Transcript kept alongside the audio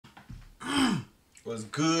What's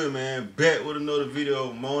good, man? Back with another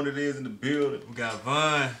video. Moan it is in the building. We got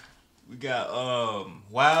Vaughn. We got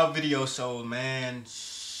wild video shows, man.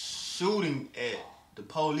 Shooting at the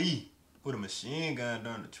police with a machine gun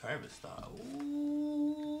during the traffic stop.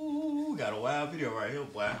 Ooh, we got a wild video right here,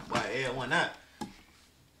 boy. Why add one out?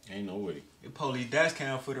 Ain't no way. The police dash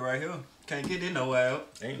cam footage right here. Can't get it nowhere else.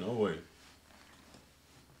 Ain't no way.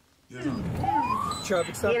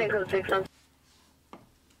 Traffic stop.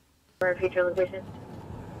 For a future location.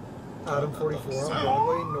 Adam 44 on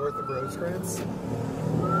Broadway, north of Rosecrans.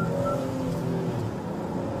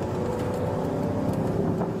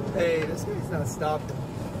 Hey, this guy's not stopping.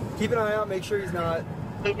 Keep an eye out, make sure he's not.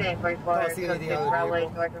 AJ 44, see anything on the Broadway,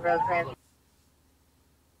 vehicle. north of Rosecrans.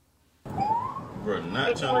 Bro,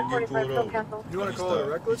 not trying to get pulled over. You want to call it a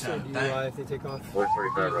reckless or DUI if they take off?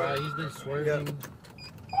 He's been swerving. Yep.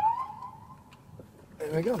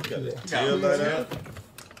 There we go. Tail light out.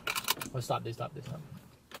 Oh, stop this. Oh,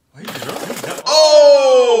 he jumped.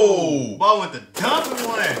 Oh! Ball with the dumping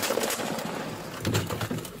one.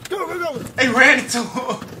 Go! He ran into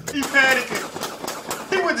him. He panicking.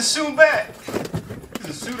 He went to shoot back.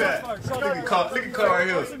 He's a shootout. Look at car right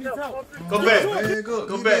here. Go back. Man,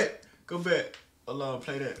 Go back. Go back. Alone,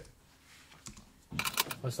 play that.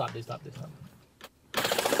 Oh, stop this. He's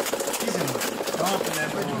in the dumping that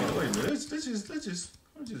Wait a boy. minute.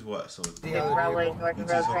 Let's just watch something. Broadway, north of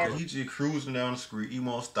Rosecrans. He just cruising down the street. He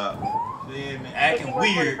won't stop. Then acting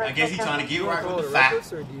weird. I guess he's trying to get You want right to call with it the a fact.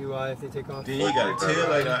 reckless or DUI if they take off? Then he got a tail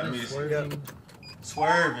light out and He's miss. swerving.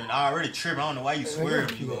 Swerving. I already tripping. I don't know why you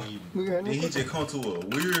swerving. You gonna even. Then he just come to a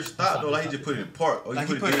weird stop though, like he just put it in park. Or Like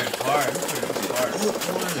he he put it in park. He put it in park.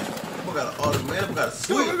 We got an automatic. We got a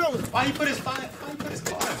switch. Why he put his car in?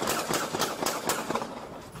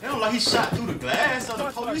 It don't like he shot through the glass of the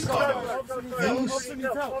police car.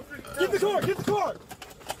 Get the car!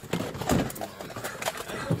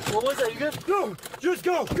 What was that? You good? Go! Just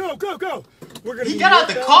go! We're gonna He be got out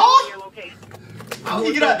the car? Your location. How did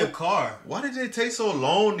he get out the car? Why did it take so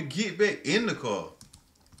long to get back in the car?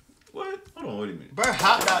 What? Hold on, wait a minute. Bro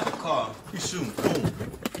hopped out the car. You shooting? Boom.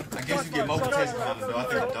 I guess you get more protection behind the door. I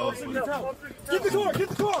think the door's with it. Get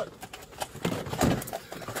the car!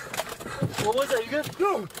 What was that? You good?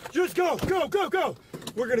 Go! Just go!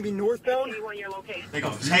 We're gonna be northbound. You want your location. They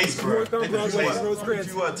gonna chase, bro. They Northbound gonna Broadway, chase. Rosecrans.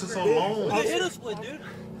 You took so long. They hit us with, dude.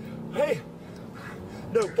 Hey!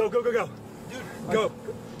 No, go! Dude, Go!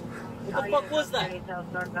 what the fuck was that?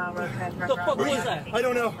 What the fuck was that? I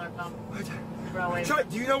don't know. Broadway. Chuck,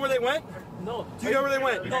 do you know where they went? No. Do you know where they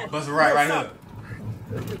went? No. Bust it right here.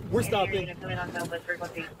 We're stopping.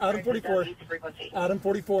 Adam 44. Adam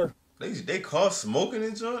 44. They caught smoking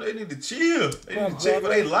and junk. They need to chill. They need to check for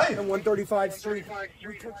their life. On 135th Street.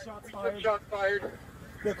 We took shots fired.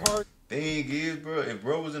 The car. Thing is, bro, if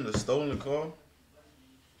bro was in the stolen car,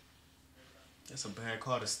 That's a bad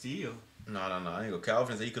car to steal. I ain't gonna.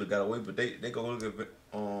 Calvin said he could have got away, but they go look at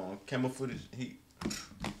camera footage. He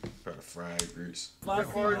probably fried grease. Shooting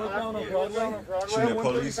at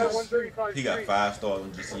police. He got 5 stars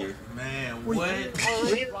on GCA. Man, what?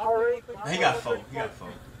 Man, he got 4.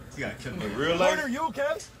 He got killed. In real Carter, life, you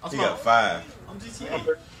okay? he got 5. I'm GTA.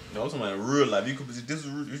 No, I'm talking about in real life. If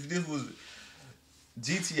this was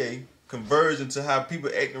GTA conversion to how people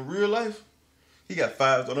act in real life, he got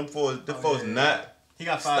 5 stars. Them folks not. He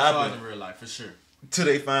got 5 Stop stars it. in real life for sure. Till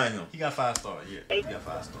they find him. He got 5 stars. Yeah, he got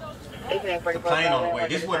 5 stars. The Plane on the way.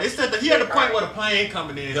 This said that he had a point where the plane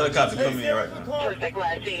coming in. Helicopter coming in right now. Suspect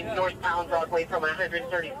last seen northbound Broadway from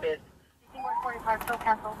 135th. You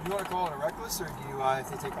want to call it a reckless or DUI if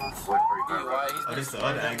they take off? Oh, this the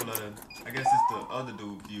other angle of the. I guess it's the other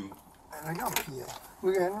dude view. And I got PA.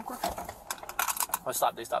 We got real quick. Oh,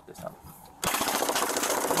 stop this. Oh,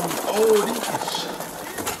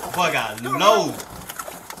 these. Boy got low.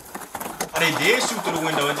 Oh, they did shoot through the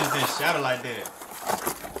window. It just didn't shatter like that.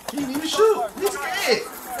 He didn't even shoot. He's scared.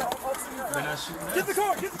 They're not shooting now. Get the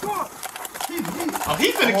car! Oh,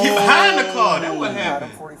 he finna get behind the car. That's what Adam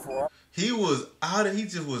happened. 44. He was out of. He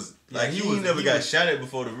just was like Yeah, he never got shot at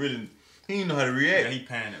before to really. He didn't know how to react. Yeah, he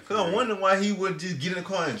panicked. Cause I'm wondering why he wouldn't just get in the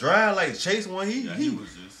car and drive like chase one. He Yeah, he was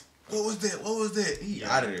just. What was that? He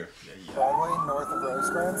out of there. Yeah. Broadway, north of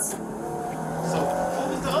Rosecrans. So, what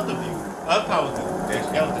was the other view? Other part was the dash.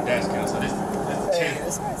 That was the dash cam. So this the Hey, channel.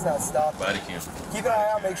 this guy's not stopping. Body cam. Keep an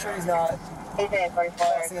eye out, make sure he's not. AJ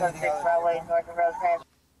 44, Broadway, north of Rosecrans.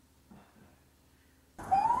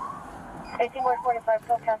 1845,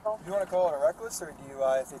 still cancel. You want to call it a reckless or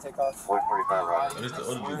DUI if they take off? 145 right. Oh, this the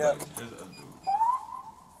other dude. Yeah. This the other dude.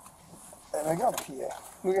 And I got PA.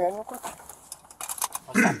 We got real quick.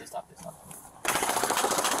 Oh, stop this.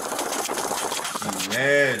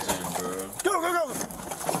 Imagine, bro. Go!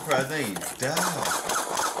 realize they ain't died.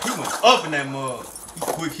 He went up in that mug. He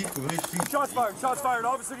quick, he put his feet. Shots fired.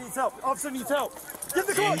 Officer needs help. Officer needs help. Get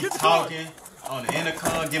the car, And he get the car. talking on the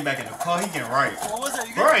intercom, getting back in the car. He getting right. What was that?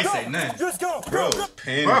 You Bro ain't say nothing. Just go. Bro, Go.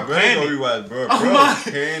 panic. Bro, Bro, panic. go rewatch, bro. Oh Bro, my.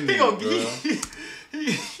 panic, He gonna bro.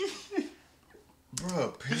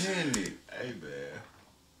 Bro, panic. Hey, man.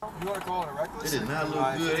 You want to call it a reckless? It did not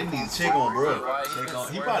look good. They need to check on bro. Check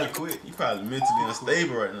on. He probably quit. He probably mentally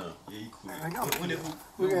unstable right now. Yeah, he quit. I know. When did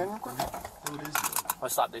We're who good. this is? Oh,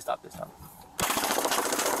 stop. They stop. Look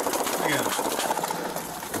at him.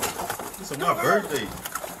 It's on my birthday.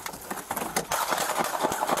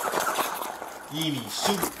 You ain't even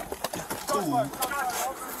shoot. Dude, what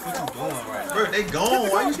you doing right now? Bro, they gone.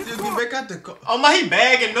 Why you still getting back out the car? Oh my, he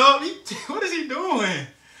bagging up. What is he doing?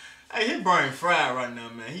 Hey, his brain fried right now,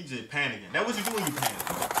 man. He just panicking. That what you do when you panic.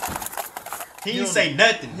 He ain't say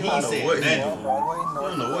nothing. He ain't say what he nothing. doing. I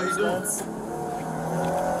don't know what he doing.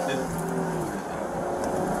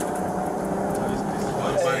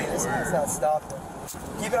 Hey, this guy's not stopping.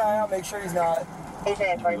 Keep an eye out. Make sure he's not. He's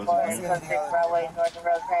in 24 and 26 Broadway, north of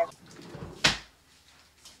Rosecrans.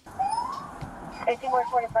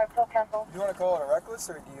 18-45, toll cancel. Do you want to call it a reckless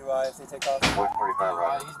or DUI if they take off? 145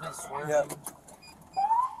 right. He's been swerving. Yep.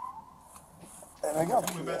 There we go.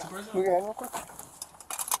 We're good real quick.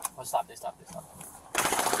 Oh, stop. They stop. That's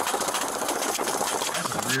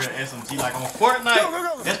a real SMG. Like on Fortnite,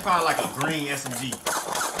 Go. that's probably like a green SMG.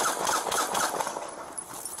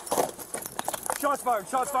 Shots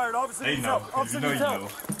fired. Officer They needs know. help. Officer You know needs you help. know.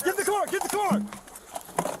 Get the car.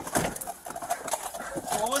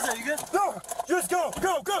 What was that? You good? No, just go.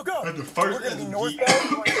 That's the first We're gonna be SMG. northbound.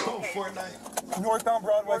 Oh, Fortnite. Northbound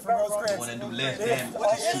Broadway from Wanna Rosecrans. do left hand with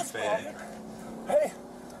the shoot fast. Hey,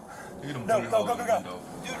 Look at him No, bullet go. hole in the window.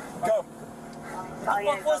 go. All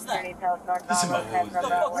units was on that? 30 South northbound Listen, my Rosecrans boys. from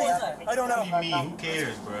Broadway. was that? I don't know. What do you mean? Who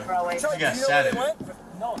cares, bro? Broadway. Chuck, You got do you know shot where at they it. went?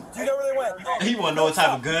 No. Do you know where they went? He wanna know what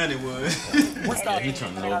type of gun it was. Yeah, he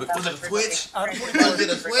trying to know. Was it a switch? Adam Was 44. it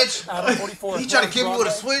a switch? Adam 44. He trying to kill me with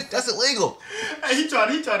a switch? That's illegal. Hey, he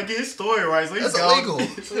trying to get his story right. So he's That's gone. illegal.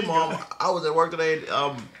 Hey, Mom, I was at work today,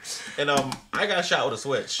 and I got shot with a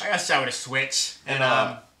switch. I got shot with a switch and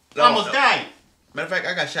no, almost died. Matter of fact,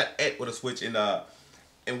 I got shot at with a switch, and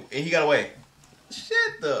he got away.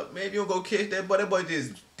 Shit, man, you don't go catch that boy. That boy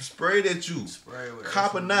just sprayed at you. Spray with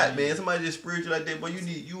Cop or SMG. not, man. Somebody just sprayed you like that, boy.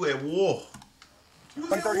 You at war.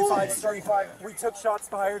 135. We took shots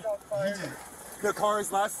fired. The car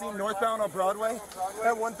is last seen northbound on Broadway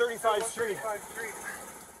at 135 Street.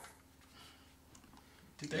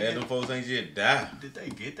 Did Yeah, them folks ain't yet die. Did they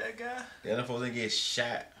get that guy? Yeah, them folks ain't get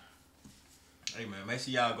shot. Hey man, make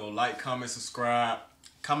sure y'all go like, comment, subscribe.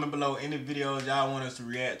 Comment below any videos y'all want us to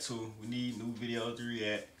react to. We need new videos to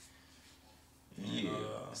react. And, Yeah,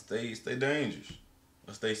 stay dangerous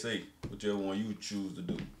or stay safe, whichever one you choose to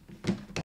do.